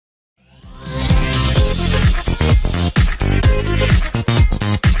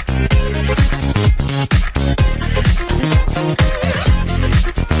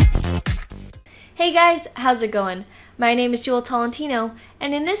Hey guys, how's it going? My name is Jewel Tolentino,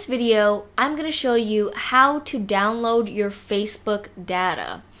 and in this video, I'm going to show you how to download your Facebook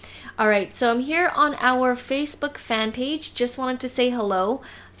data. Alright, so I'm here on our Facebook fan page. Just wanted to say hello.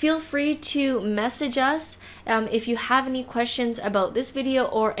 Feel free to message us if you have any questions about this video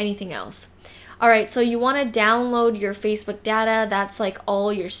or anything else. Alright, so you want to download your Facebook data. That's like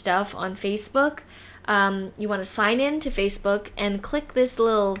all your stuff on Facebook. You want to sign in to Facebook and click this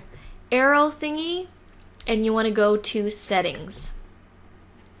little arrow thingy, and you want to go to settings.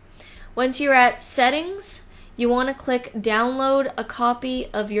 Once you're at settings, you want to click download a copy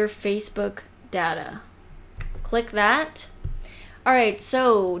of your Facebook data. Click that. Alright,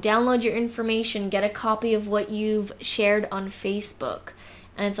 so download your information, get a copy of what you've shared on Facebook.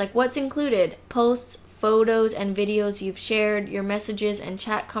 And it's like what's included: posts, photos, and videos you've shared, your messages and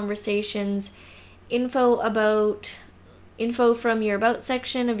chat conversations, info from your about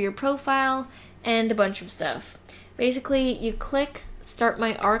section of your profile, and a bunch of stuff. Basically, you click start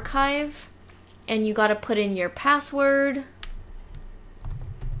my archive and you gotta put in your password,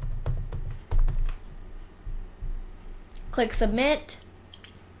 click submit.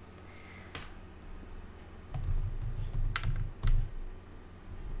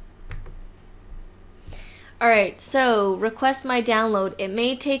 Alright, so request my download. It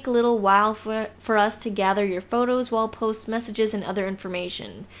may take a little while for us to gather your photos, wall posts, messages, and other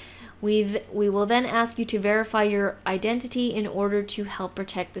information. We will then ask you to verify your identity in order to help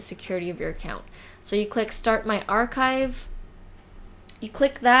protect the security of your account. So you click start my archive, you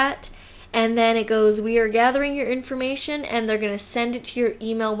click that, and then it goes, we are gathering your information, and they're going to send it to your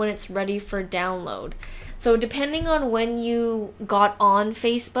email when it's ready for download. So depending on when you got on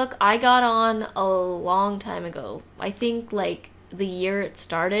Facebook, I got on a long time ago. I think like the year it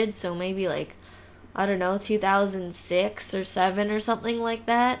started, so maybe like, I don't know, 2006 or 7 or something like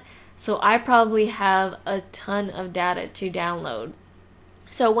that. So I probably have a ton of data to download.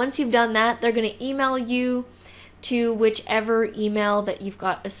 So once you've done that, they're going to email you to whichever email that you've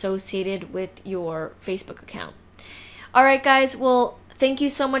got associated with your Facebook account. Alright guys, well, thank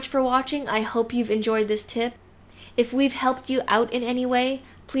you so much for watching. I hope you've enjoyed this tip. If we've helped you out in any way,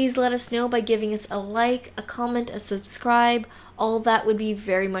 please let us know by giving us a like, a comment, a subscribe. All of that would be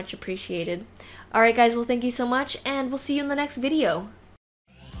very much appreciated. Alright guys, well thank you so much, and we'll see you in the next video.